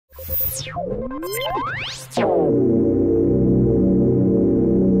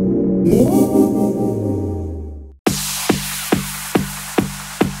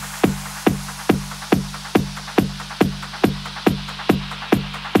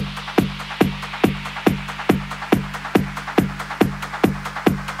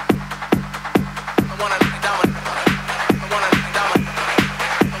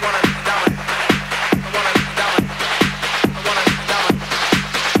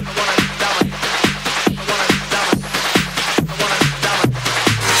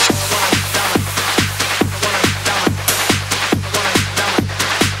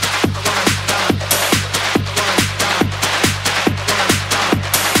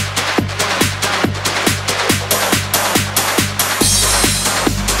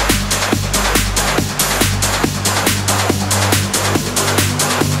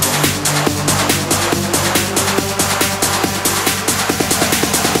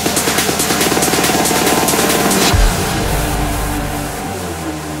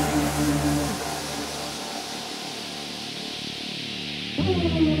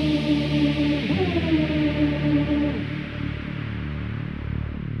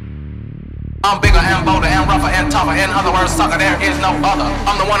I'm bigger and bolder and rougher and tougher. In other words, sucker, there is no other.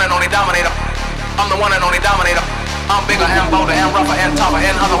 I'm the one and only Dominator. I'm the one and only Dominator. I'm bigger and bolder and rougher and tougher.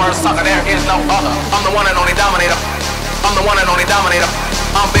 In other words, sucker, there is no other. I'm the one and only Dominator. I'm the one and only Dominator.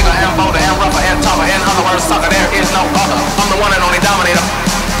 I'm bigger and bolder and rougher and tougher. In other words, sucker, there is no other. I'm the one and only Dominator.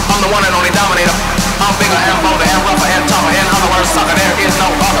 I'm the one and only Dominator. I'm bigger and bolder and rougher and tougher. In other words, sucker, there is no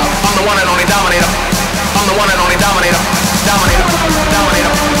other. I'm the one and only Dominator. I'm the one and only Dominator. Dominator.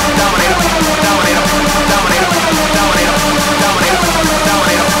 Dominator.